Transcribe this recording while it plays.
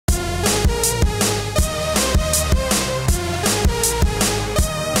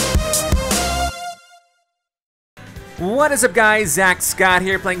What is up, guys? Zack Scott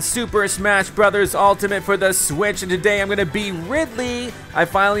here playing Super Smash Bros. Ultimate for the Switch, and today I'm going to be Ridley. I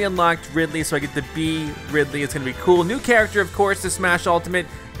finally unlocked Ridley, so I get to be Ridley. It's going to be cool. New character, of course, to Smash Ultimate,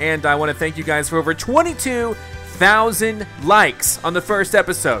 and I want to thank you guys for over 22,000 likes on the first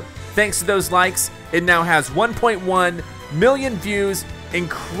episode. Thanks to those likes, it now has 1.1 million views.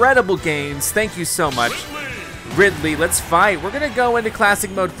 Incredible games. Thank you so much. Ridley, let's fight. We're gonna go into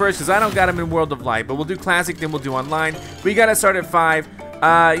classic mode first because I don't got him in World of Light, but we'll do classic, then we'll do online. We gotta start at 5.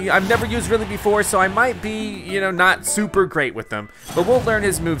 I've never used Ridley before, so I might be, not super great with them, but we'll learn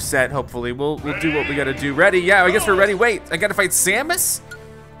his moveset. Hopefully, we'll do what we gotta do. Ready? Yeah, I guess we're ready. Wait, I gotta fight Samus,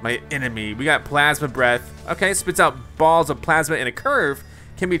 my enemy. We got Plasma Breath. Okay, spits out balls of plasma in a curve.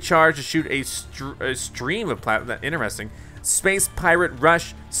 Can be charged to shoot a stream of plasma. Interesting. Space Pirate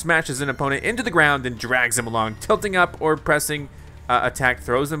Rush smashes an opponent into the ground and drags him along. Tilting up or pressing attack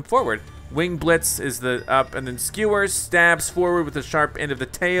throws them forward. Wing Blitz is the up, and then Skewers stabs forward with the sharp end of the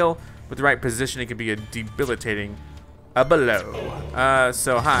tail. With the right position, it can be a debilitating blow.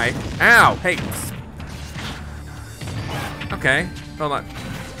 So hi. Ow! Hey! Okay, hold on.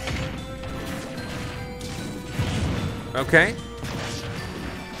 Okay.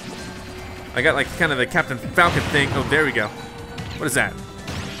 I got like kind of the Captain Falcon thing. Oh, there we go. What is that?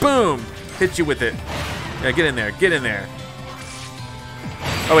 Boom! Hit you with it. Yeah, get in there. Get in there.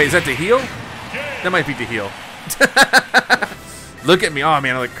 Oh wait, is that to heal? That might be to heal. Look at me. Oh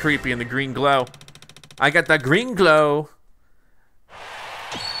man, I look creepy in the green glow. I got the green glow.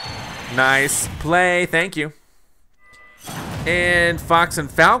 Nice play. Thank you. And Fox and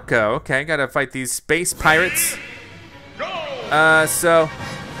Falco. Okay, gotta fight these space pirates. So.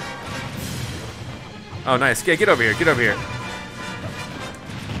 Oh, nice. Yeah, get over here. Get over here.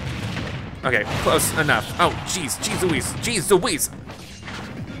 Okay, close enough. Oh, jeez. Jeez Louise. Jeez Louise.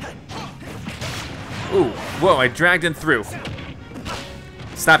 Ooh. Whoa, I dragged him through.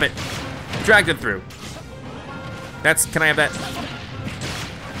 Stop it. Dragged him through. Can I have that?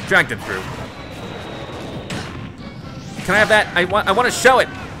 Dragged him through. Can I have that? I want to show it.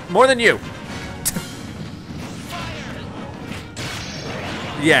 More than you.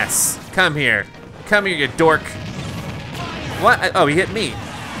 Yes. Come here. Come here, you dork. What? Oh, he hit me.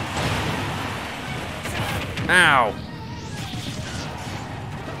 Ow.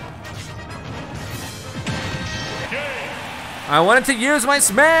 I wanted to use my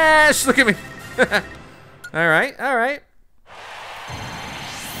smash. Look at me. All right, all right.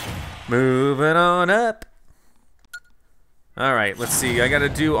 Moving on up. All right, let's see. I gotta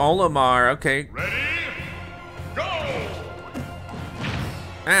do Olimar. Okay. Ready? Go.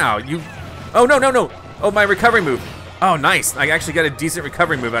 Ow, you. Oh, no, no, no. Oh, my recovery move. Oh, nice. I actually got a decent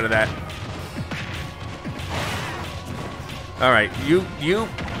recovery move out of that. All right, you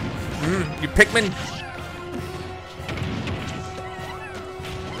Pikmin.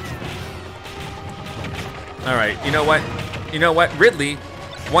 All right, you know what? You know what? Ridley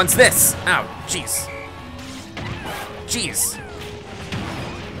wants this. Ow, jeez. Jeez.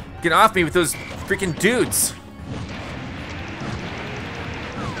 Get off me with those freaking dudes.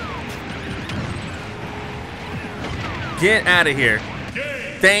 Get out of here.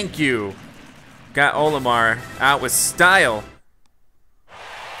 Thank you. Got Olimar out with style.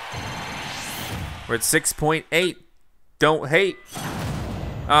 We're at 6.8. Don't hate.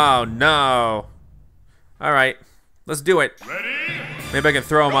 Oh, no. All right. Let's do it. Maybe I can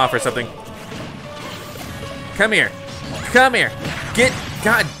throw him off or something. Come here. Come here. Get.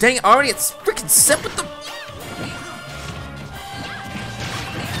 God dang it. Already it's freaking set with the.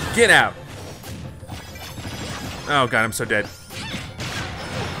 Get out. Oh god, I'm so dead.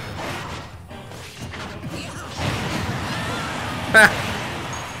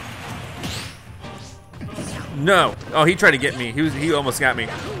 No. Oh, he tried to get me. He almost got me.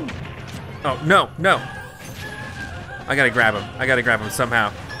 Oh, no, no. I gotta grab him. I gotta grab him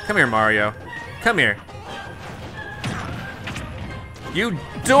somehow. Come here, Mario. Come here. You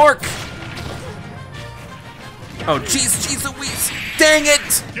dork! Oh, jeez Louise. Dang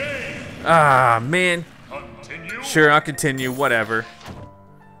it! Ah, man. Sure, I'll continue, whatever.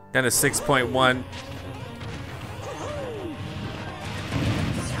 Down to 6.1.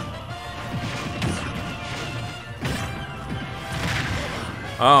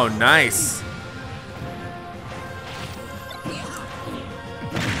 Oh, nice.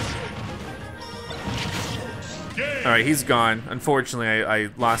 All right, he's gone. Unfortunately, I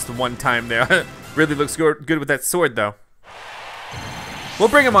lost one time there. Really looks good with that sword, though. We'll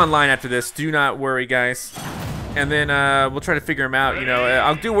bring him online after this. Do not worry, guys. And then we'll try to figure him out.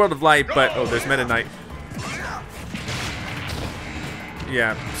 I'll do World of Light, but oh, there's Meta Knight.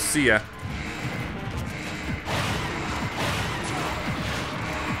 Yeah, see ya.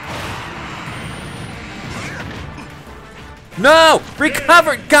 No!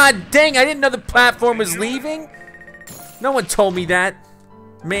 Recovered! God dang, I didn't know the platform was leaving. No one told me that.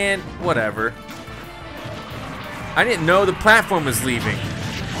 Man, whatever. I didn't know the platform was leaving.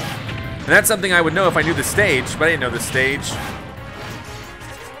 And that's something I would know if I knew the stage, but I didn't know the stage.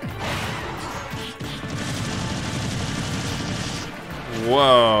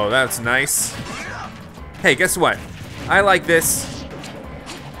 Whoa, that's nice. Hey, guess what? I like this.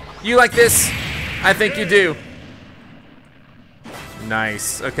 You like this? I think you do.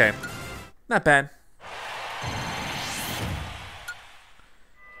 Nice, okay. Not bad.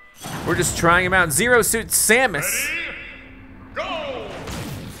 We're just trying him out. Zero Suit Samus. Ready, go!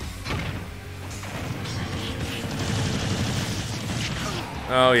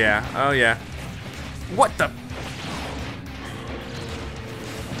 Oh yeah, oh yeah. What the?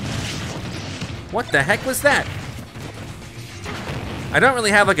 What the heck was that? I don't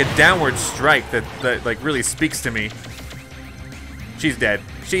really have like a downward strike that like really speaks to me. She's dead.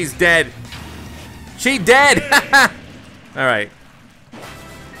 She's dead. She dead! All right.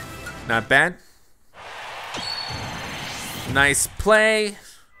 Not bad. Nice play.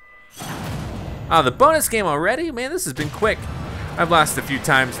 Oh, the bonus game already? Man, this has been quick. I've lost a few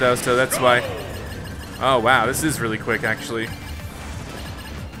times though, so that's why. Oh wow, this is really quick actually.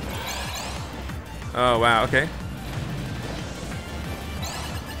 Oh wow, okay.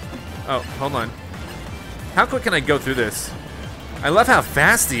 Oh, hold on. How quick can I go through this? I love how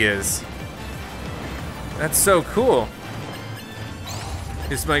fast he is. That's so cool.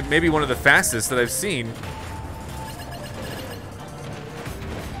 It's like maybe one of the fastest that I've seen.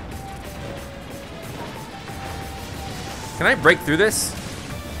 Can I break through this?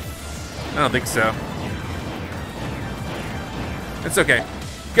 I don't think so. It's okay.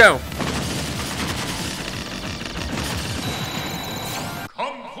 Go.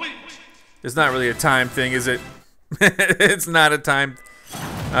 Complete. It's not really a time thing, is it? It's not a time.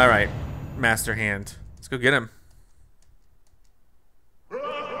 All right, Master Hand. Let's go get him.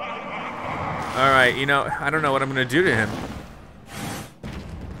 All right, you know, I don't know what I'm gonna do to him.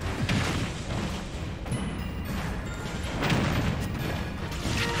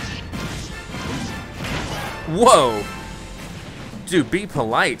 Whoa! Dude, be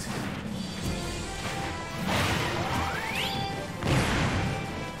polite.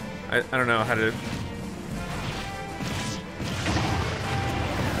 I don't know how to...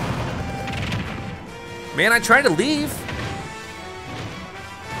 Man, I tried to leave.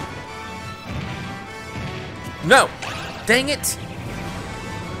 No! Dang it!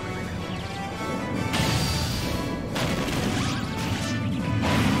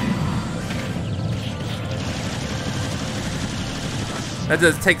 That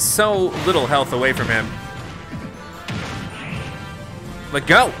does take so little health away from him. Let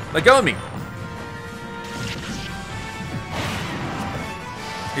go! Let go of me!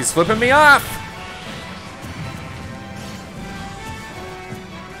 He's flipping me off!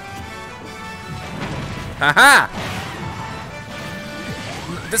 Haha!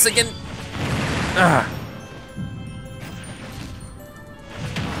 This again. Ah.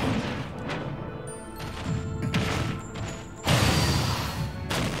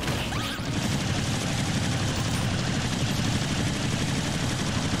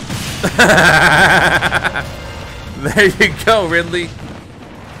 There you go, Ridley.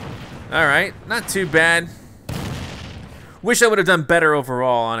 All right, not too bad. Wish I would have done better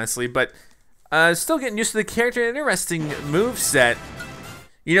overall, honestly, but still getting used to the character. Interesting moveset.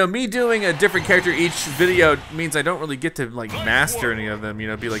 You know, me doing a different character each video means I don't really get to like master any of them, you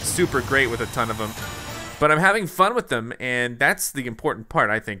know, be like super great with a ton of them. But I'm having fun with them, and that's the important part,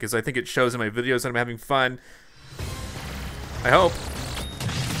 I think, is I think it shows in my videos that I'm having fun. I hope.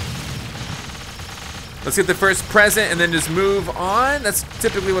 Let's get the first present and then just move on. That's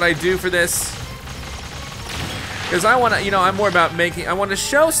typically what I do for this. Because I want to, you know, I'm more about making, I want to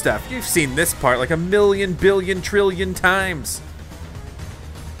show stuff. You've seen this part like a million, billion, trillion times.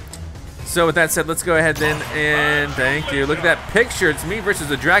 So with that said, let's go ahead then and thank you. Look at that picture. It's me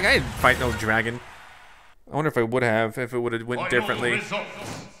versus a dragon. I didn't fight no dragon. I wonder if I would have, if it would have went differently.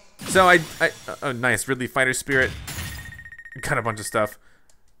 So oh nice, Ridley Fighter Spirit. Got a bunch of stuff.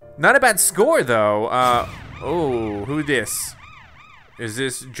 Not a bad score though. Oh, who this? Is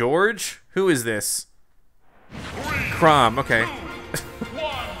this George? Who is this? Chrom, okay.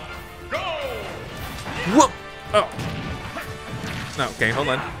 Whoop! Oh. Okay, hold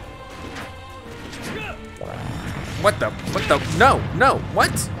on. What the? No, no,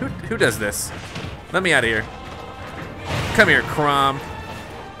 what? Who does this? Let me out of here. Come here, Chrom.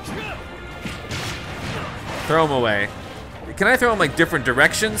 Throw him away. Can I throw him like different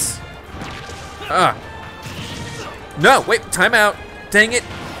directions? No, wait, timeout. Dang it.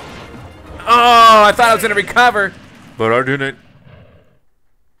 Oh, I thought I was gonna recover, but I didn't.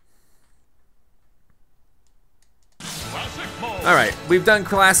 All right, we've done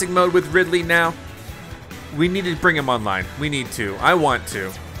classic mode with Ridley now. We need to bring him online. We need to. I want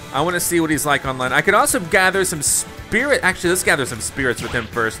to. I want to see what he's like online. I could also gather some spirit. Actually, let's gather some spirits with him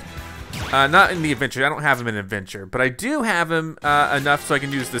first. Not in the adventure. I don't have him in adventure, but I do have him enough so I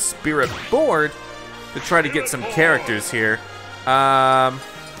can use the spirit board to try to get some characters here.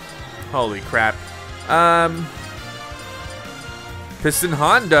 Holy crap. Piston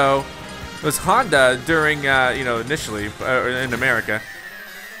Hondo. It was Honda during, you know, initially in America.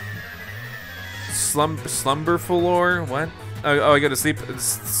 Slumberfulor? What? Oh, I go to sleep.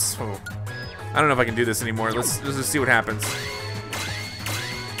 Oh. I don't know if I can do this anymore. Let's just see what happens.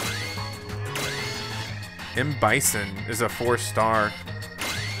 M. Bison is a 4-star.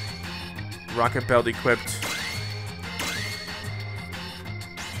 Rocket belt equipped.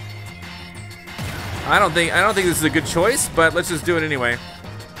 I don't think this is a good choice, but let's just do it anyway.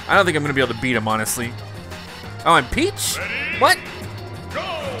 I don't think I'm gonna be able to beat him, honestly. Oh, I'm Peach? What?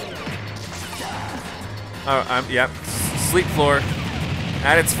 Oh, yep. Sleep floor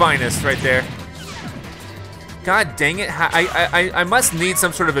at its finest right there. God dang it. I must need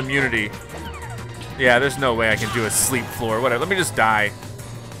some sort of immunity. Yeah, there's no way I can do a sleep floor. Whatever, let me just die.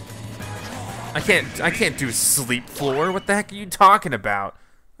 I can't do sleep floor. What the heck are you talking about?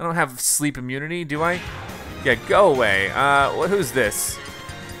 I don't have sleep immunity, do I? Yeah, go away. Who's this?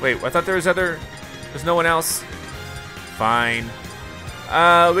 Wait, I thought there's no one else. Fine.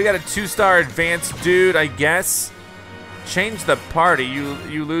 We got a 2-star advanced dude, I guess. Change the party.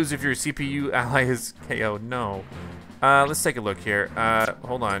 You lose if your CPU ally is KO'd. No. Let's take a look here.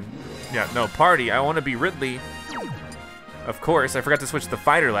 Hold on. Yeah, no, party. I want to be Ridley. Of course. I forgot to switch the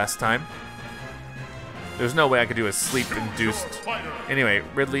fighter last time. There's no way I could do a sleep-induced. Anyway,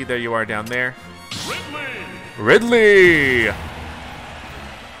 Ridley, there you are down there. Ridley!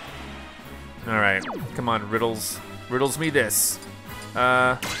 Alright, come on, Riddles. Riddles me this. We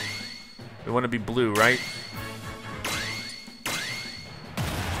want to be blue, right?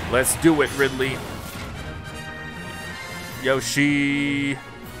 Let's do it, Ridley. Yoshi.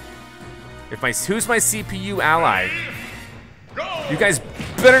 Who's my CPU ally? You guys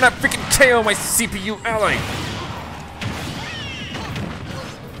better not freaking KO my CPU ally.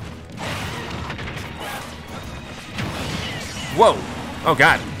 Whoa. Oh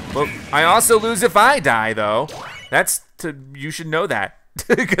god. Well, I also lose if I die, though. You should know that,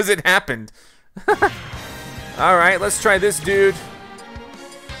 because it happened. All right, let's try this dude.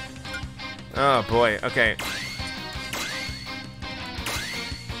 Oh boy. Okay.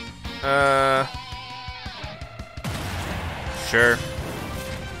 Sure.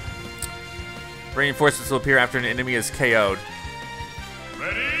 Reinforcements will appear after an enemy is KO'd.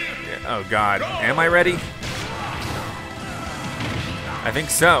 Ready? Yeah, oh god. Am I ready? I think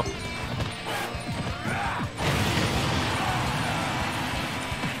so.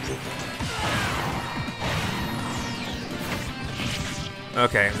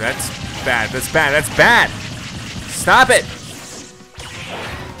 Okay, that's bad. That's bad. That's bad. Stop it.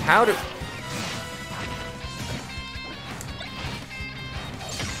 How do...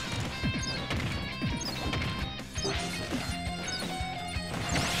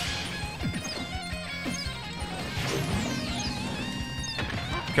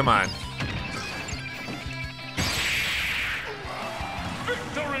 Come on.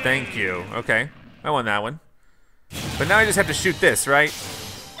 Thank you. Okay. I won that one. But now I just have to shoot this, right?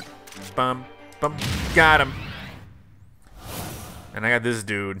 Bum, bum. Got him. And I got this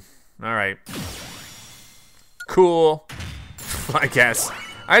dude. All right. Cool. I guess.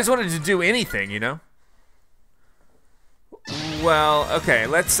 I just wanted to do anything, you know? Well, okay.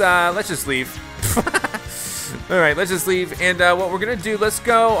 Let's just leave. All right, let's just leave. And what we're gonna do, let's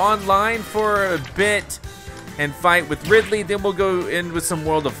go online for a bit and fight with Ridley. Then we'll go in with some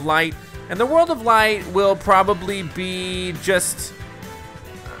World of Light. And the World of Light will probably be just,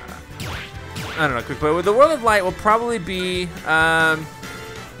 I don't know, quick, but the World of Light will probably be, I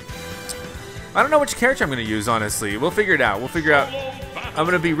don't know which character I'm gonna use, honestly. We'll figure it out. We'll figure out. I'm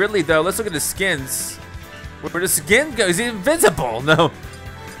gonna be Ridley though. Let's look at the skins. Where does the skin go? Is he invisible? No.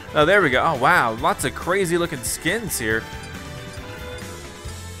 Oh, there we go. Oh, wow. Lots of crazy looking skins here.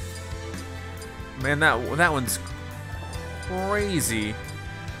 Man, that one's crazy.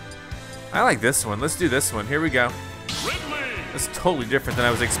 I like this one. Let's do this one. Here we go. It's totally different than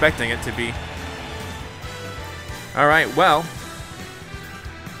I was expecting it to be. All right, well.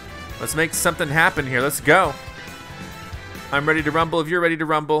 Let's make something happen here. Let's go. I'm ready to rumble if you're ready to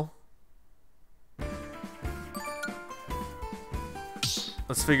rumble.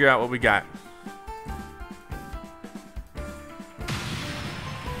 Let's figure out what we got.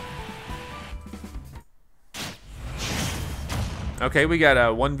 Okay, we got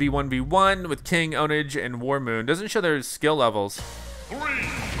a 1v1v1 with King, Onage, and War Moon. Doesn't show their skill levels.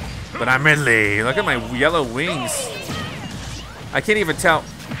 But I'm Ridley. Look at my yellow wings. I can't even tell.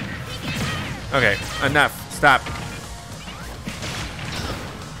 Okay, enough. Stop.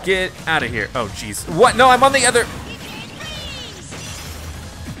 Get out of here. Oh, jeez. What? No, I'm on the other.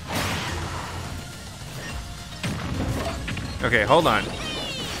 Okay, hold on.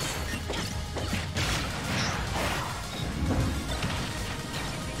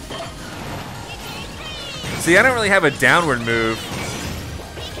 See, I don't really have a downward move.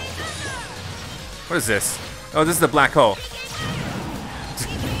 What is this? Oh, this is the black hole.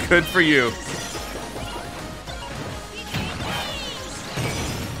 Good for you.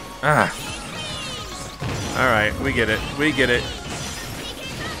 Ah. All right, we get it. We get it.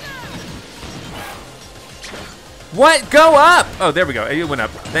 What? Go up! Oh, there we go. You went up.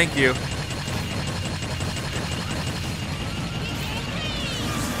 Thank you.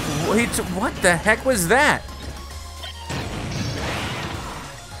 Wait, what the heck was that?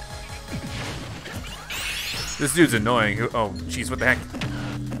 This dude's annoying. Oh, jeez, what the heck?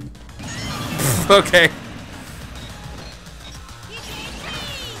 Okay.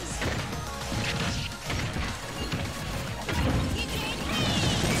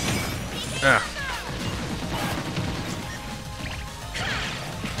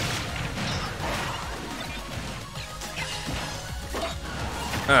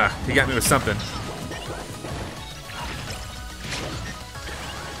 He got me with something.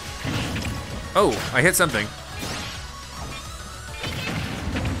 Oh, I hit something.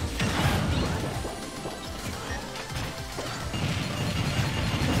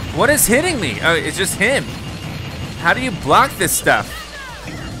 What is hitting me? Oh, it's just him. How do you block this stuff?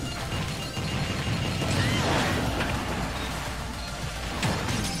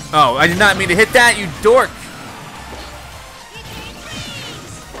 Oh, I did not mean to hit that, you dork.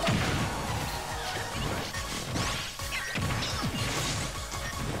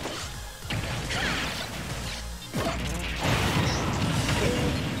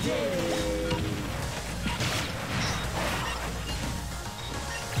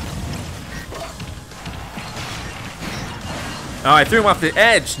 Oh, I threw him off the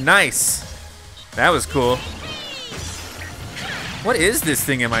edge. Nice. That was cool. What is this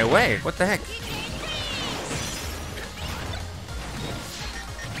thing in my way? What the heck?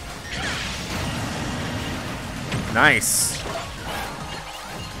 Nice.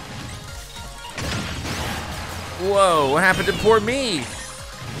 Whoa, what happened to poor me?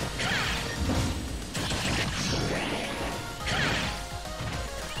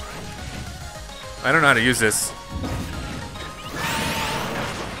 I don't know how to use this.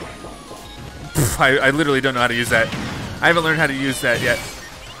 I literally don't know how to use that. I haven't learned how to use that yet.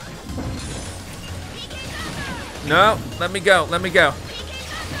 No, let me go, let me go.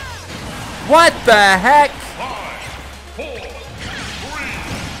 What the heck? 5, 4, 3,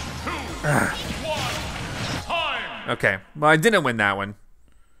 2, 1, time. Okay, well I didn't win that one.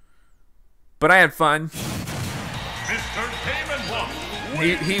 But I had fun. Mr. Game &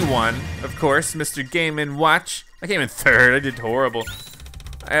 Watch. He won, of course, Mr. Game & Watch. I came in third, I did horrible.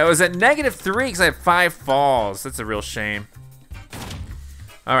 I was at -3 because I had 5 falls. That's a real shame.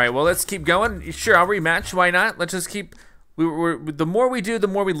 All right, well, let's keep going. Sure, I'll rematch. Why not? Let's just keep. The more we do, the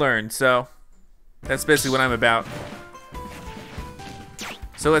more we learn. So that's basically what I'm about.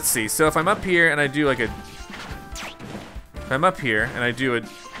 So let's see. So if I'm up here and I do like a. If I'm up here and I do a.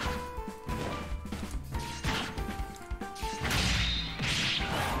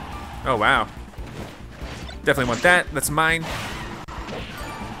 Oh, wow. Definitely want that. That's mine.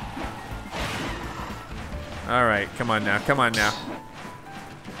 All right, come on now, come on now.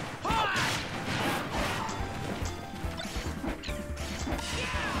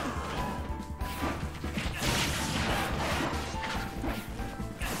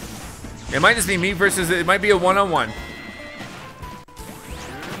 It might just be me versus, it might be a one-on-one.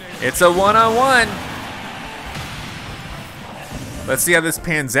 It's a one-on-one. Let's see how this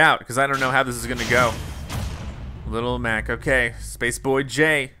pans out, because I don't know how this is gonna go. Little Mac, okay. Space Boy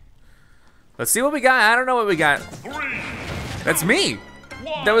J. Let's see what we got. I don't know what we got. 3, That's me.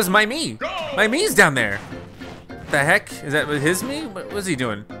 1, That was my me. go. My me's down there. The heck? Is that his me? What was he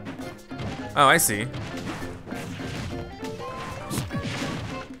doing? Oh, I see.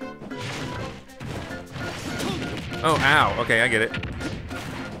 Oh, ow. Okay, I get it.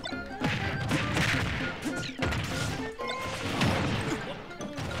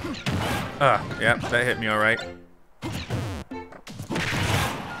 Yep, that hit me all right.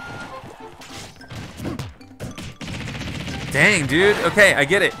 Dang, dude. Okay, I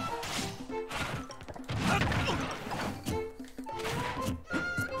get it.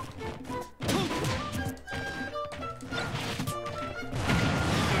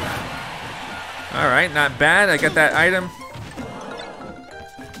 All right, not bad. I got that item.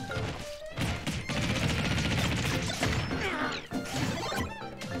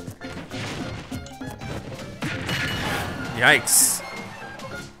 Yikes.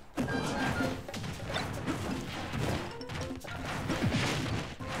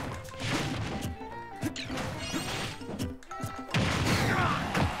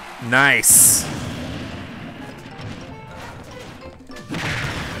 Nice.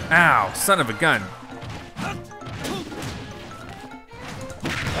 Ow, son of a gun.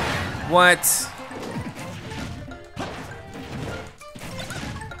 What?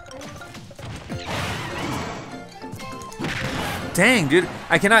 Dang, dude.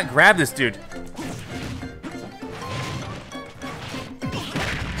 I cannot grab this dude.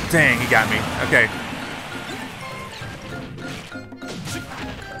 Dang, he got me. Okay.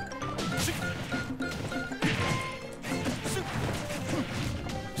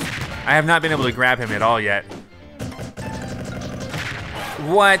 I have not been able to grab him at all yet.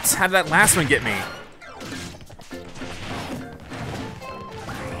 What? How did that last one get me?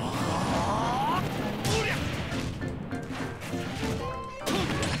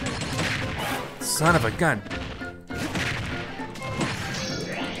 Son of a gun.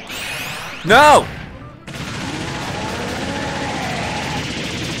 No!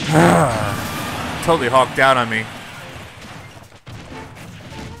 Totally hawked out on me.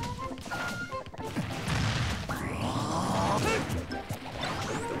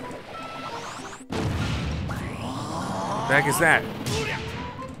 What the heck is that?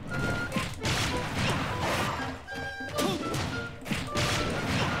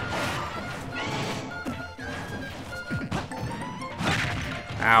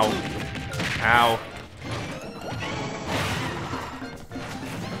 Ow. Ow.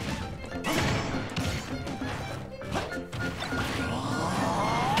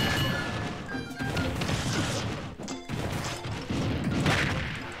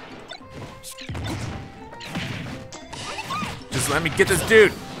 Just let me get this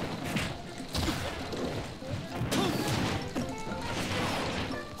dude.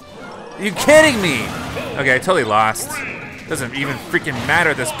 Are you kidding me? Okay, I totally lost. Doesn't even freaking matter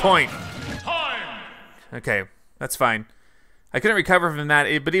at this point. Okay, that's fine. I couldn't recover from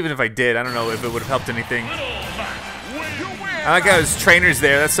that, but even if I did, I don't know if it would have helped anything. I like how his trainer's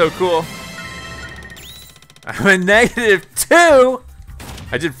there. That's so cool. I'm a -2.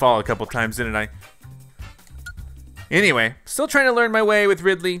 I did fall a couple times, didn't I? Anyway, still trying to learn my way with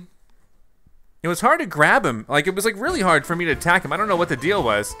Ridley. It was hard to grab him. Like, it was like really hard for me to attack him. I don't know what the deal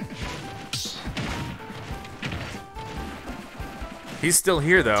was. He's still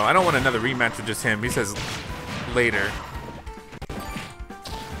here, though. I don't want another rematch with just him. He says later.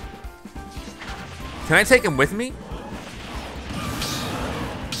 Can I take him with me?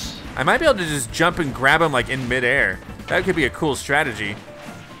 I might be able to just jump and grab him like in midair. That could be a cool strategy.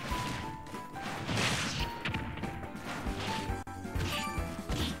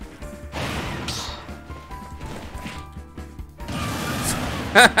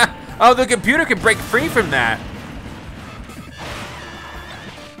 Oh, the computer can break free from that.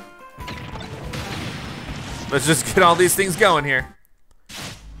 Let's just get all these things going here.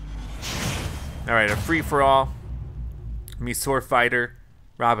 All right, a free-for-all. Me, Sword Fighter,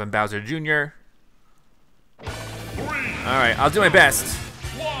 Robin Bowser Jr. All right, I'll do my best.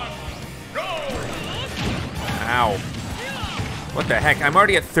 Ow. What the heck? I'm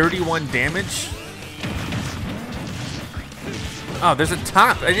already at 31 damage. Oh, there's a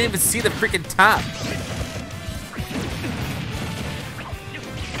top. I didn't even see the freaking top.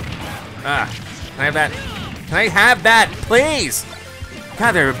 Ah, can I have that? Can I have that, please?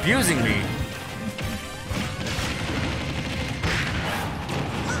 God, they're abusing me.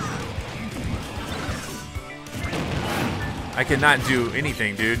 I cannot do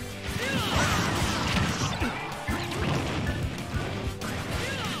anything, dude.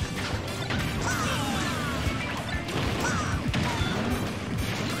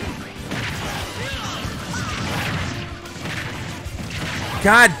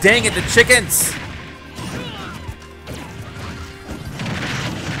 God dang it, the chickens!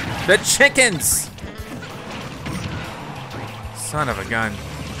 The chickens! Son of a gun.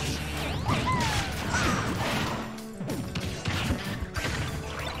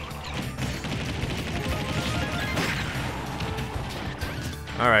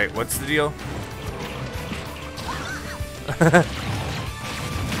 All right, what's the deal?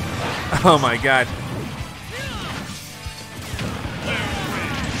 Oh my God.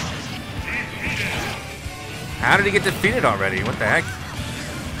 How did he get defeated already? What the heck?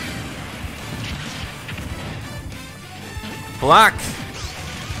 Block.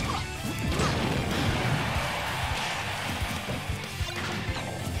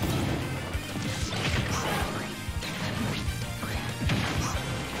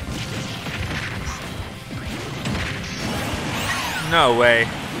 No way.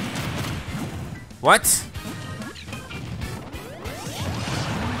 What?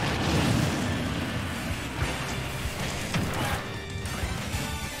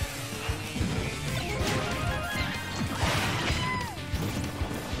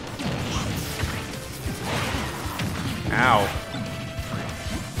 Ow.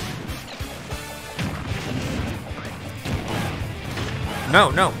 No,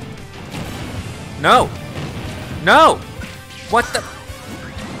 no. No. No! What the?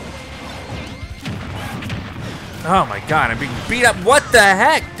 Oh my god, I'm being beat up. What the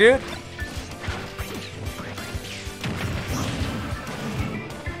heck, dude?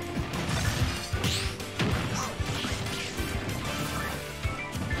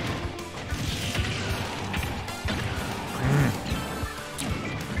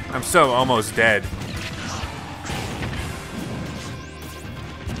 I'm so almost dead.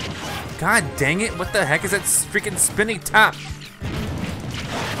 God dang it, what the heck is that freaking spinning top?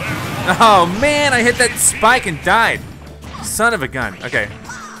 Oh man, I hit that spike and died. Son of a gun. Okay.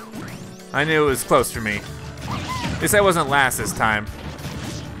 I knew it was close for me. At least I wasn't last this time.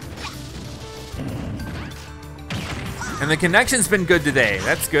 And the connection's been good today.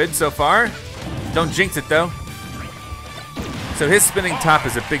 That's good so far. Don't jinx it though. So his spinning top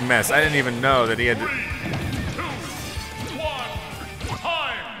is a big mess. I didn't even know that he had to... 3, 2, 1,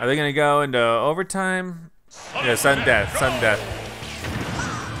 time. Are they gonna go into overtime? Yeah, sudden death, sudden death.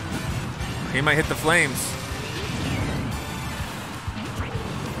 He might hit the flames.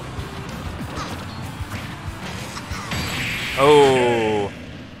 Oh,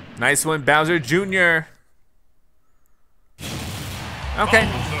 nice one, Bowser Jr. Okay.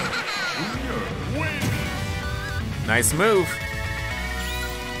 Nice move.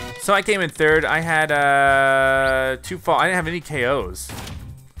 So I came in third. I had 2 fall. I didn't have any KOs.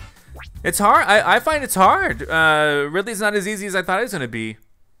 It's hard. I find it's hard. Ridley's not as easy as I thought it was gonna be.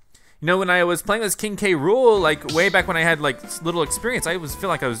 You know, when I was playing as King K. Rool, like way back when I had like little experience, I feel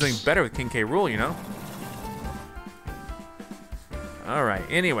like I was doing better with King K. Rool, you know? All right,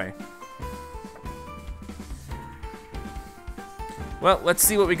 anyway. Well, let's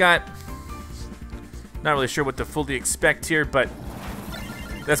see what we got. Not really sure what to fully expect here, but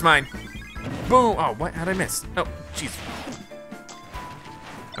that's mine. Boom, oh, what, how'd I miss? Oh, jeez.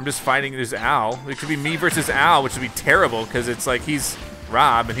 I'm just fighting this Al. It could be me versus Al, which would be terrible, because it's like he's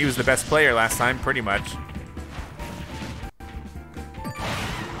Rob, and he was the best player last time, pretty much.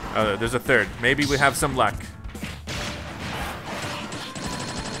 Oh, there's a third. Maybe we have some luck.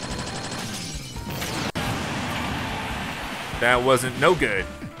 That wasn't no good.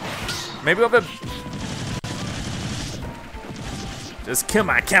 Maybe we'll have a... Just kill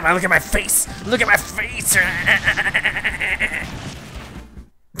my camera, look at my face! Look at my face!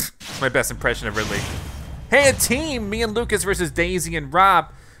 My best impression of Ridley. Hey, a team! Me and Lucas versus Daisy and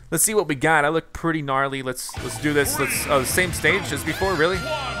Rob. Let's see what we got. I look pretty gnarly. Let's do this. Oh, same stage as before, really?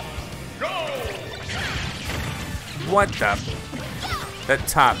 What the? That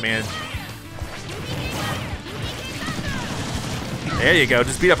top, man. There you go.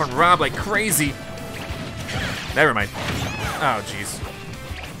 Just beat up on Rob like crazy. Never mind. Oh, jeez.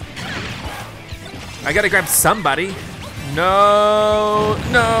 I gotta grab somebody. No,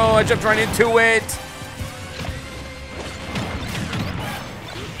 no, I jumped right into it.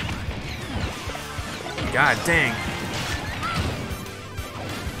 God dang.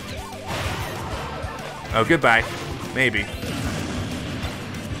 Oh, goodbye. Maybe.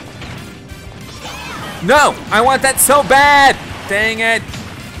 No, I want that so bad. Dang it.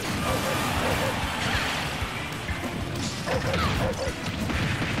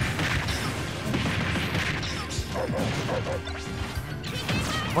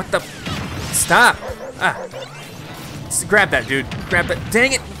 What the? Stop. Ah. Just grab that, dude. Grab that.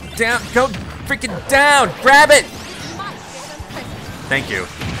 Dang it. Down. Go freaking down. Grab it. Thank you.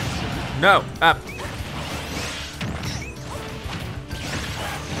 No. Up.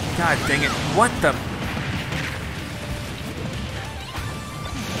 God dang it. What the?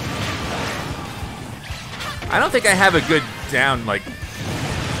 I don't think I have a good down, like...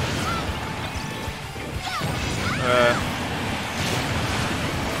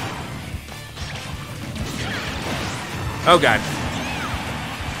 Oh, God.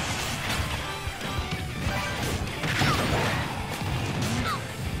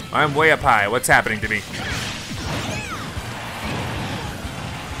 I'm way up high. What's happening to me?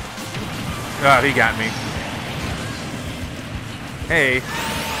 Oh, he got me. Hey.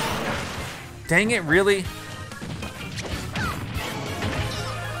 Dang it, really?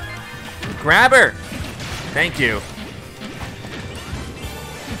 Grab her! Thank you.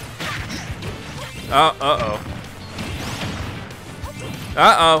 Oh, uh-oh.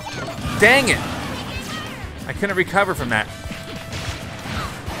 Uh-oh. Dang it! I couldn't recover from that.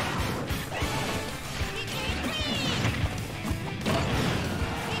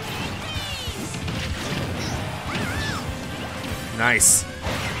 Nice.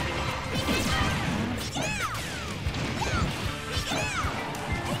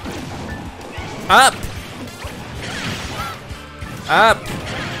 Up! Up!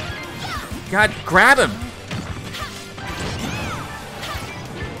 God, grab him!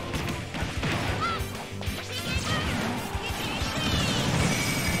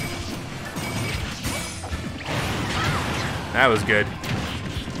 That was good.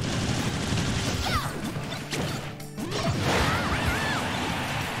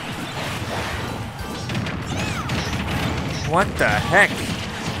 What the heck?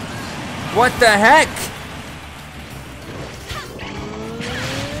 What the heck?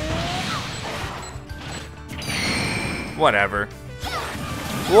 Whatever.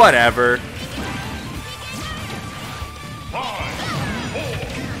 Whatever. 5, 4,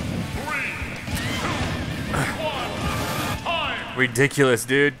 3, 2, 1, time. Ridiculous,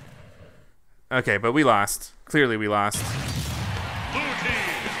 dude. Okay, but we lost. Clearly we lost. Blue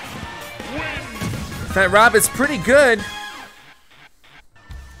team win. That Rob is pretty good.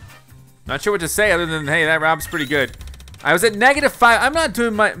 Not sure what to say other than, hey, that Rob's pretty good. I was at -5. I'm not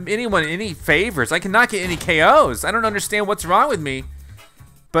doing anyone any favors. I cannot get any KOs. I don't understand what's wrong with me.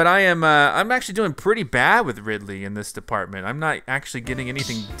 But I'm actually doing pretty bad with Ridley in this department. I'm not actually getting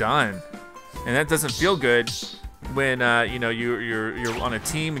anything done. And that doesn't feel good when you know, you're on a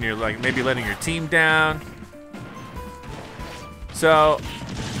team and you're like maybe letting your team down. So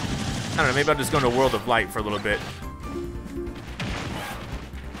I don't know, maybe I'll just go into World of Light for a little bit.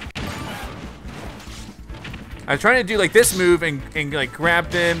 I'm trying to do like this move and like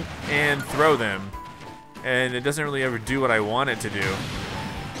grab them and throw them. And it doesn't really ever do what I want it to do.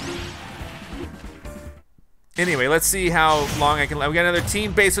 Anyway, let's see how long I can. We got another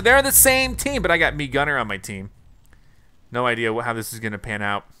team base. So they're on the same team, but I got me Gunner on my team. No idea how this is gonna pan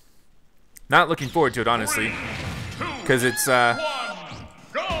out. Not looking forward to it, honestly. Because it's One,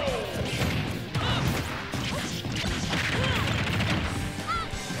 go.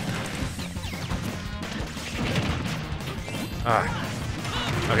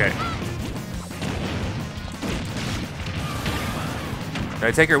 okay. Did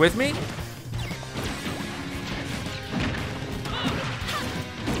I take her with me?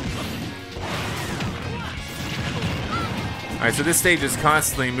 All right, so this stage is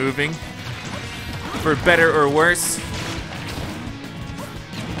constantly moving, for better or worse.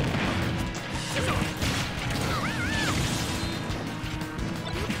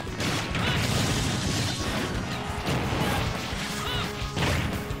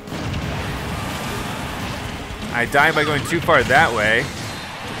 I died by going too far that way.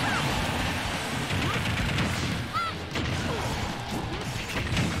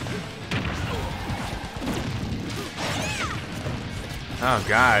 Oh,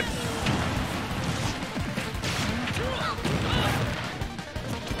 God.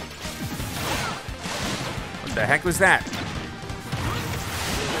 What the heck was that?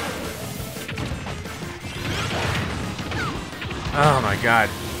 Oh, my God.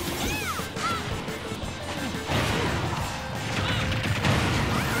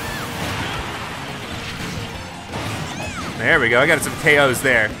 There we go. I got some KOs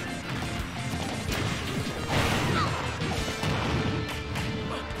there.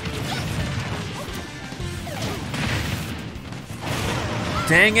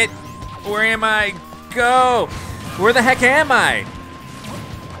 Dang it. Where am I? Go. Where the heck am I?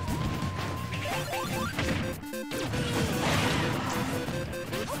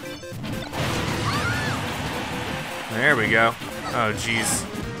 There we go. Oh, jeez.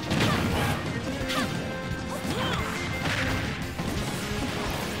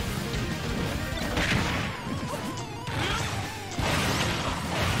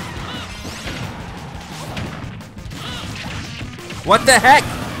 What the heck?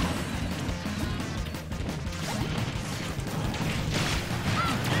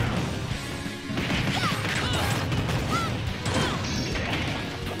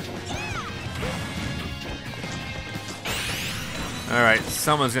 All right,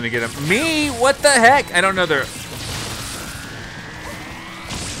 someone's gonna get him. Me? What the heck? I don't know.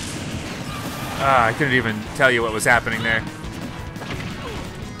 I couldn't even tell you what was happening there.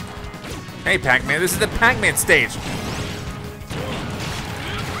 Hey, Pac-Man, this is the Pac-Man stage.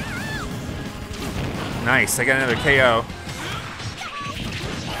 Nice, I got another KO.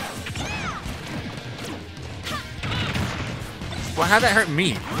 Well, how'd that hurt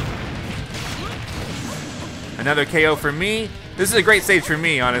me? Another KO for me. This is a great stage for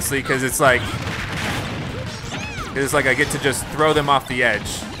me, honestly, because it's like I get to just throw them off the edge,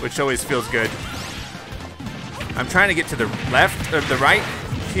 which always feels good. I'm trying to get to the left, or the right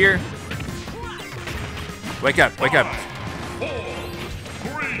here. Wake up, wake up. 4,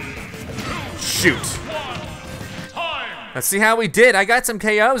 3, 2, Shoot. 1, time. Let's see how we did. I got some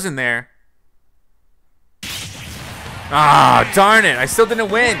KOs in there. Ah, darn it. I still didn't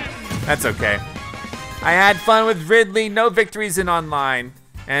win. That's okay. I had fun with Ridley. No victories in online.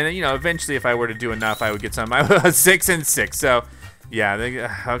 And, you know, eventually if I were to do enough, I would get some. I was 6 and 6. So, yeah,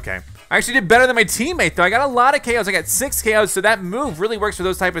 okay. I actually did better than my teammate, though. I got a lot of KOs. I got 6 KOs, so that move really works for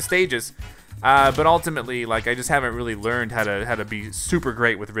those type of stages. But ultimately, like, I just haven't really learned how to be super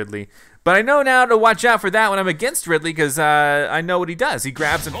great with Ridley. But I know now to watch out for that when I'm against Ridley, because I know what he does. He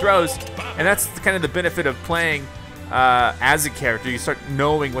grabs and throws, and that's kind of the benefit of playing as a character. You start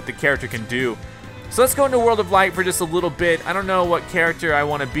knowing what the character can do. So let's go into World of Light for just a little bit. I don't know what character I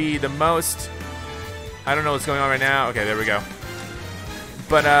want to be the most. I don't know what's going on right now. Okay, there we go.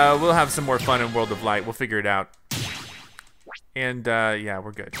 But we'll have some more fun in World of Light. We'll figure it out. And yeah,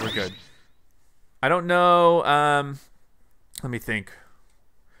 we're good. We're good. I don't know. Let me think.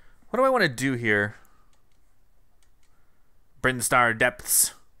 What do I want to do here? Brinstar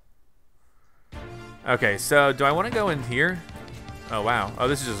Depths. Okay, so do I want to go in here? Oh, wow. Oh,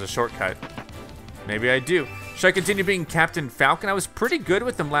 this is just a shortcut. Maybe I do. Should I continue being Captain Falcon? I was pretty good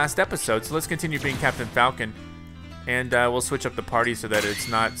with them last episode, so let's continue being Captain Falcon. And we'll switch up the party so that it's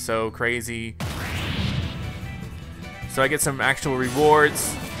not so crazy. So I get some actual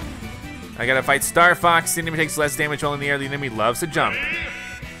rewards. I gotta fight Star Fox. The enemy takes less damage while in the air. The enemy loves to jump.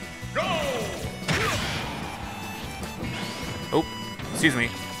 Go! Oh, excuse me.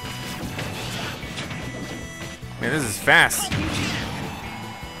 Man, this is fast.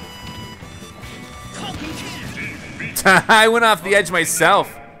 I went off the edge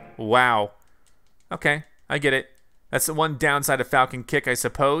myself. Wow. Okay, I get it. That's the one downside of Falcon Kick, I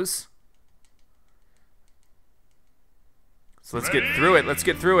suppose. So let's get through it. Let's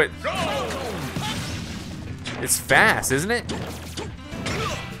get through it. It's fast, isn't it?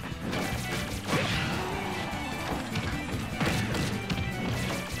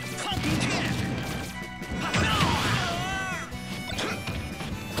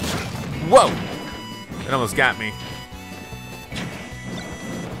 Whoa! It almost got me.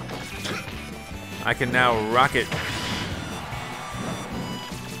 I can now rock it.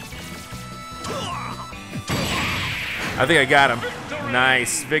 I think I got him.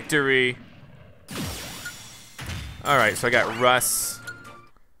 Nice, victory. All right, so I got Russ.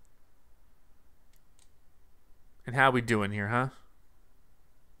 And how we doing here, huh?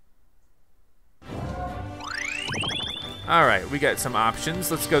 All right, we got some options.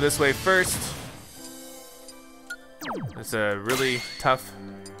 Let's go this way first. It's a really tough.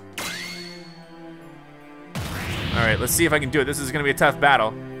 All right, let's see if I can do it. This is gonna be a tough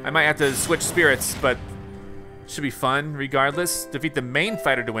battle. I might have to switch spirits, but should be fun regardless. Defeat the main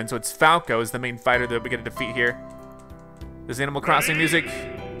fighter to win, so it's Falco is the main fighter that we get to defeat here. There's Animal Crossing music.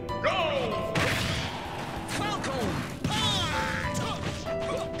 Go!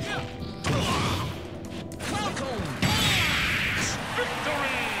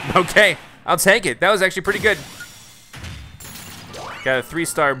 Okay, I'll take it. That was actually pretty good. Got a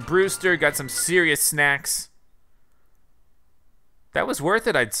 3-star Brewster, got some serious snacks. That was worth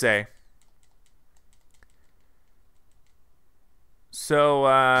it, I'd say. So,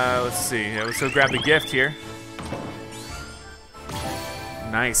 let's see. Let's go grab the gift here.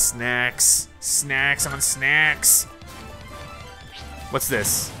 Nice snacks. Snacks on snacks. What's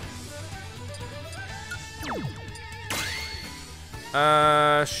this?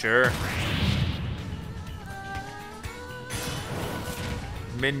 Sure.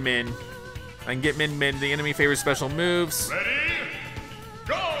 Min Min. I can get Min Min. The enemy favors special moves. Ready?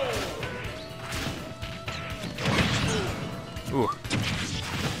 Go! Ooh.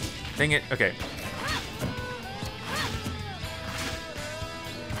 Dang it. Okay.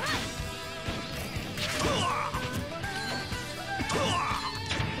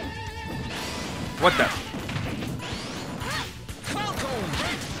 What the?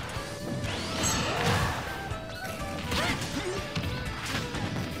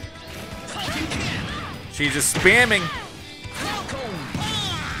 She's just spamming.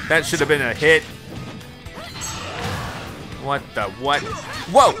 That should have been a hit. What the what?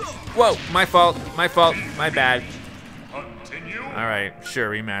 Whoa! Whoa, my fault, my bad. Continue. All right, sure,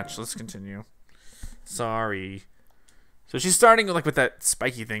 rematch. Let's continue. Sorry. So she's starting like with that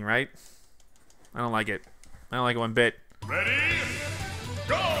spiky thing, right? I don't like it. I don't like it one bit. Ready?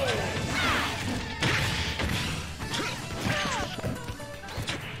 Go!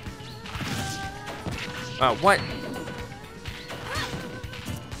 Oh, what?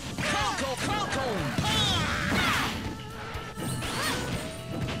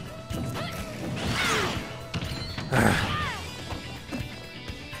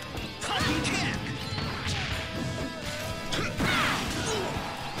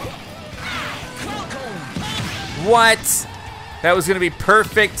 What? That was gonna be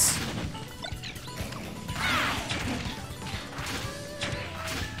perfect.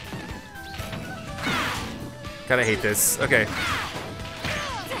 Gotta hate this. Okay.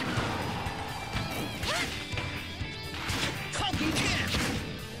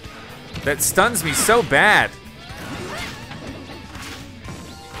 That stuns me so bad.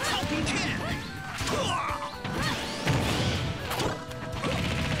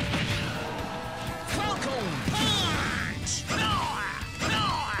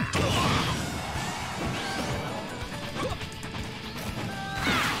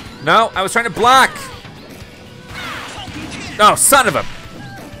 No, I was trying to block. Oh, son of a.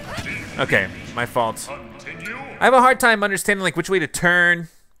 Okay, my fault. Continue. I have a hard time understanding like which way to turn.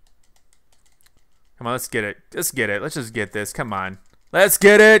 Come on, let's get it. Let's get it. Let's just get this. Come on. Let's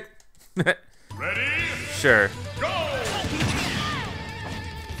get it. Ready? Sure. Go!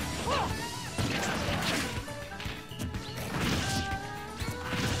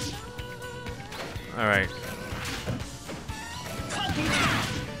 All right.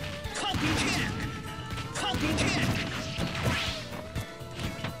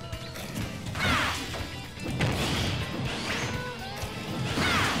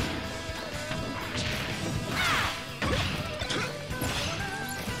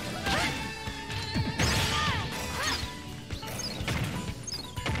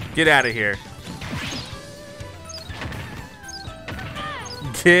 Get out of here.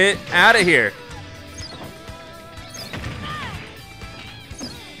 Get out of here.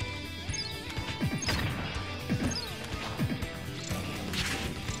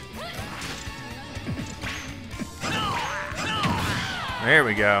 There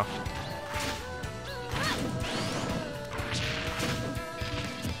we go.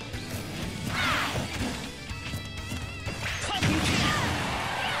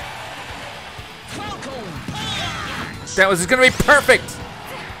 That was gonna be perfect.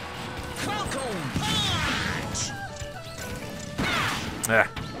 Ah.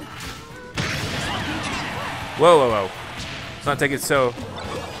 Whoa, whoa, whoa. Let's not take it so.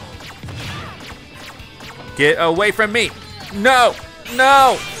 Get away from me. No,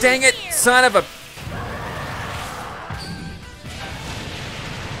 no, dang it, son of a.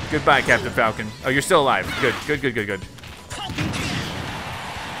 Goodbye, Captain Falcon. Oh, you're still alive. Good, good, good, good, good.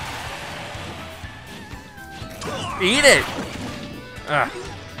 Eat it! Ugh.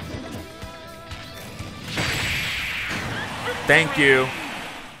 Thank you.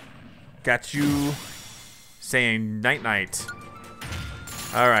 Got you saying night-night.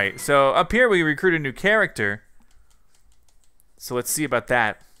 Alright, so up here we recruit a new character. So let's see about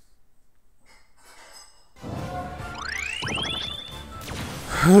that.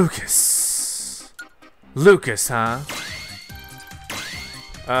 Lucas. Lucas, huh?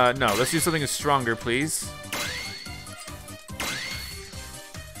 No, let's do something stronger, please.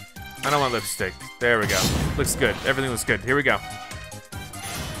 I don't want lipstick. There we go. Looks good. Everything looks good. Here we go.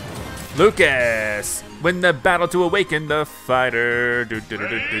 Lucas! Win the battle to awaken the fighter. Do, do, do,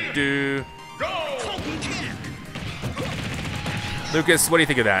 do, do, do. Go! Lucas, what do you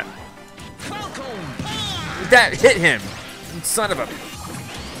think of that? That hit him! Son of a...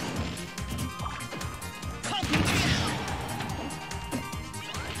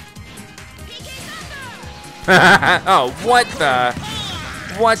 Oh, what the...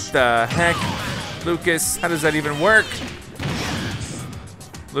 What the heck? Lucas, how does that even work?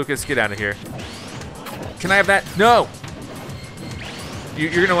 Lucas, get out of here. Can I have that? No!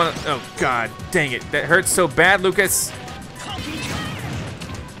 You're gonna wanna... Oh, God, dang it. That hurts so bad, Lucas.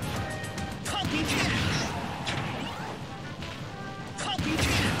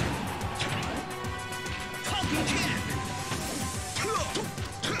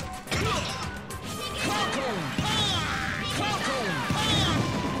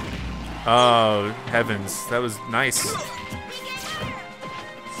 Oh, heavens. That was nice.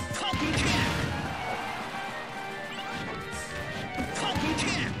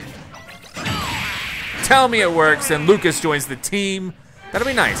 Tell me it works, and Lucas joins the team. That'll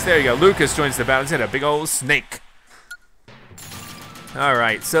be nice. There you go. Lucas joins the battle. He's got a big old snake. All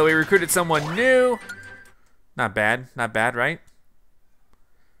right, so we recruited someone new. Not bad, right?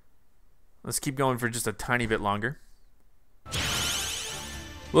 Let's keep going for just a tiny bit longer.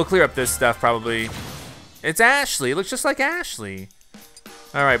 We'll clear up this stuff probably. It's Ashley. It looks just like Ashley.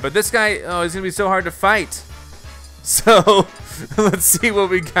 All right, but this guy, oh, he's gonna be so hard to fight. So let's see what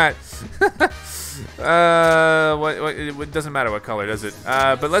we got. It doesn't matter what color, does it?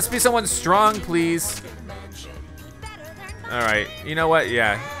 But let's be someone strong, please. All right, you know what?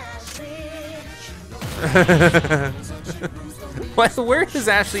 Yeah. What? Where is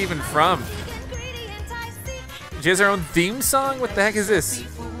Ashley even from? She has her own theme song? What the heck is this?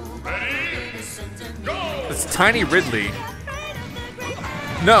 It's Tiny Ridley.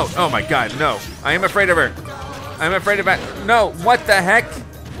 No, oh my God, no. I am afraid of her. I'm afraid of that. No, what the heck?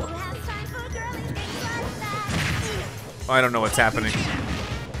 Oh, I don't know what's happening.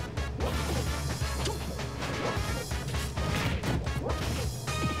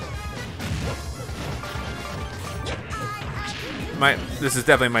 This is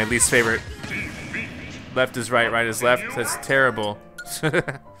definitely my least favorite. Left is right, right is left. That's terrible.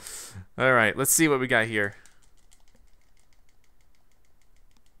 All right, let's see what we got here.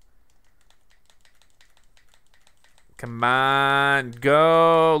 Come on,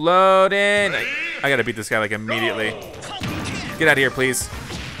 go, load in. I gotta beat this guy like immediately. Get out of here, please.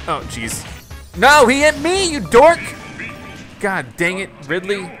 Oh, jeez. No, he hit me, you dork. God dang it,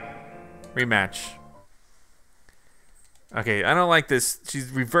 Ridley. Rematch. Okay, I don't like this. She's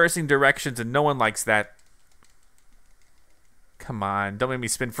reversing directions and no one likes that. Come on, don't make me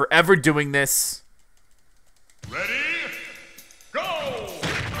spin forever doing this. Ready? Go!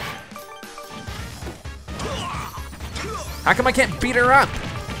 How come I can't beat her up?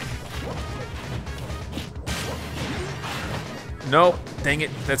 Nope, dang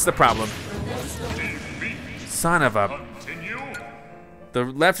it, that's the problem. Son of a... Continue. The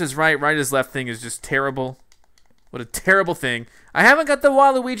left is right, right is left thing is just terrible. What a terrible thing. I haven't got the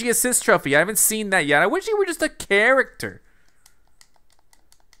Waluigi assist trophy. I haven't seen that yet. I wish you were just a character.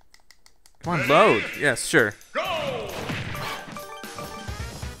 Come on, load. Yes, sure. Go!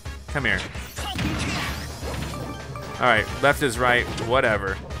 Come here. All right, left is right,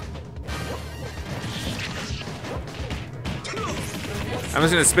 whatever. I'm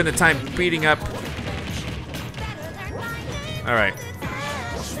just gonna spend the time beating up. All right.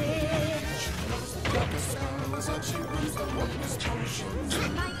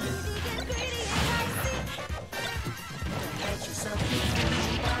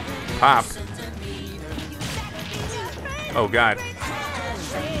 Pop. Oh God.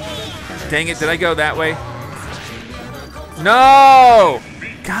 Dang it, did I go that way? No!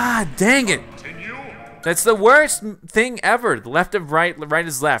 God dang it. That's the worst thing ever. The left of right, right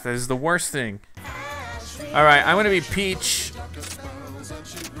is left. That is the worst thing. All right, I'm gonna be Peach.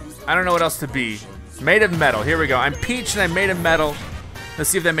 I don't know what else to be. Made of metal, here we go. I'm Peach and I'm made of metal.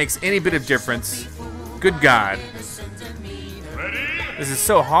 Let's see if that makes any bit of difference. Good God. This is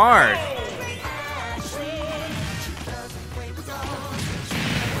so hard.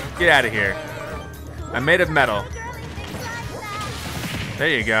 Get out of here. I'm made of metal. There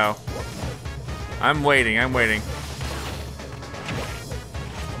you go. I'm waiting, I'm waiting.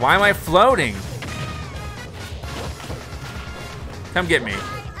 Why am I floating? Come get me.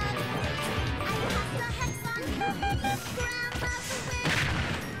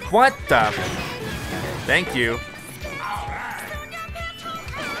 What the? Thank you.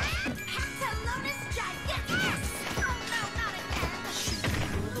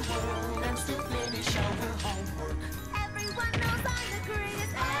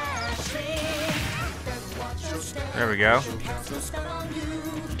 There we go.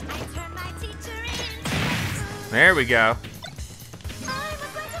 There we go.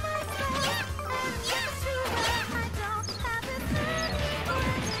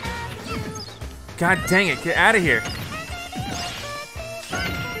 God dang it, get out of here.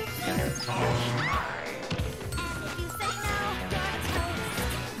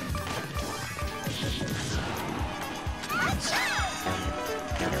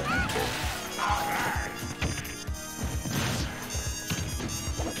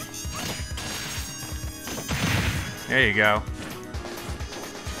 There you go.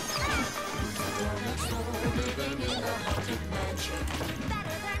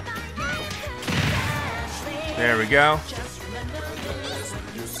 There we go.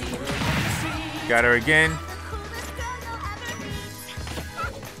 Got her again.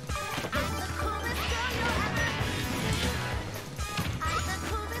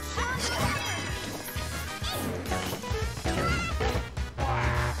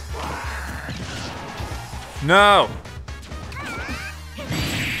 No.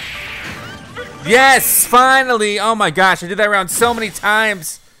 Yes, finally. Oh my gosh, I did that round so many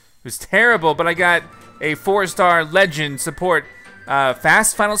times. It was terrible, but I got a 4-star legend support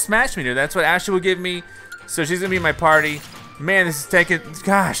fast final smash meter. That's what Ashley will give me. So she's gonna be in my party. Man, this is taking,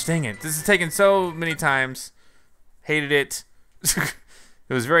 gosh dang it. This is taking so many times. Hated it. It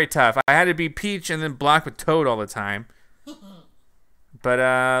was very tough. I had to be Peach and then block with Toad all the time. But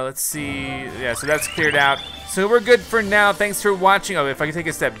let's see. Yeah, so that's cleared out. So we're good for now. Thanks for watching. Oh, if I can take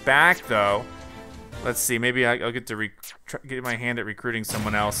a step back though. Let's see. Maybe I'll get to get my hand at recruiting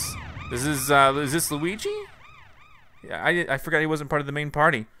someone else. Is this Luigi? Yeah, I forgot he wasn't part of the main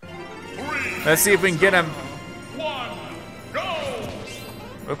party. Let's see if we can get him. 1, go!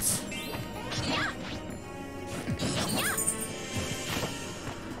 Oops.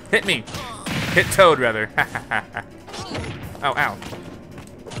 Hit me. Hit Toad, rather. Ow, ow.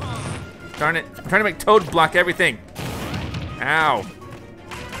 Darn it. I'm trying to make Toad block everything. Ow.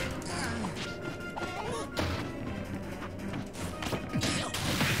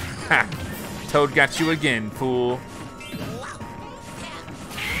 Ha. Toad got you again, fool.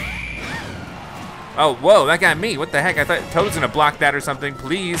 Oh, whoa, that got me. What the heck? I thought Toad's gonna block that or something.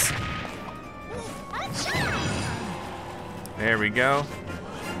 Please. There we go.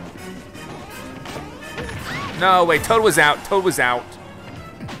 No, wait, Toad was out. Toad was out.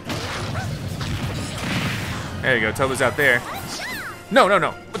 There you go, Toad was out there. No, no,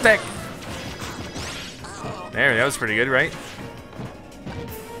 no. What the heck? There, that was pretty good, right?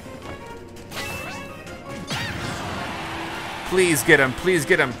 Please get him. Please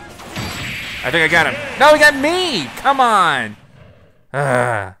get him. I think I got him. No, he got me! Come on!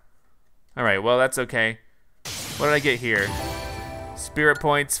 All right, well, that's okay. What did I get here? Spirit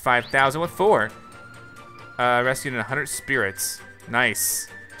points, 5,000. What for? Rescued 100 spirits. Nice.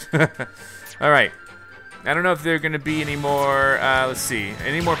 All right. I don't know if there are going to be any more, let's see.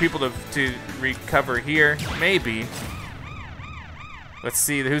 Any more people to recover here? Maybe. Let's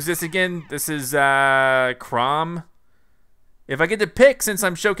see, who's this again? This is Chrom. If I get to pick, since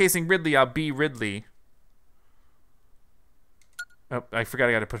I'm showcasing Ridley, I'll be Ridley. Oh, I forgot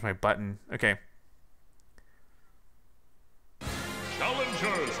I got to push my button. Okay.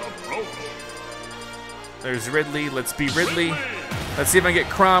 Challengers approach. There's Ridley. Let's be Ridley. Let's see if I can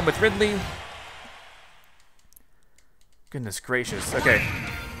get Chrom with Ridley. Goodness gracious. Okay.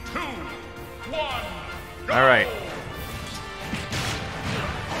 2, 1, go! All right.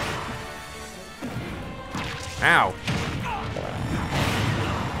 Ow.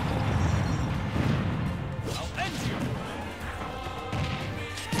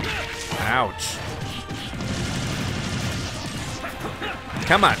 Ouch.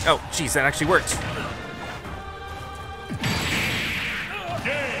 Come on. Oh, jeez, that actually worked.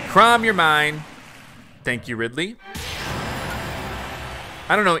 Chrom, you're mine. Thank you, Ridley.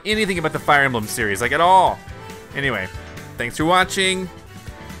 I don't know anything about the Fire Emblem series, like at all. Anyway, thanks for watching.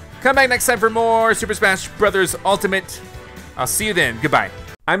 Come back next time for more Super Smash Bros. Ultimate. I'll see you then. Goodbye.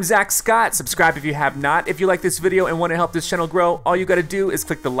 I'm Zack Scott. Subscribe if you have not. If you like this video and want to help this channel grow, all you gotta do is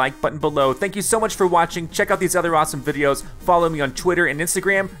click the like button below. Thank you so much for watching. Check out these other awesome videos. Follow me on Twitter and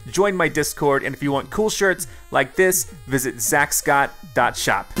Instagram. Join my Discord. And if you want cool shirts like this, visit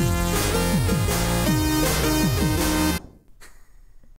ZackScott.shop.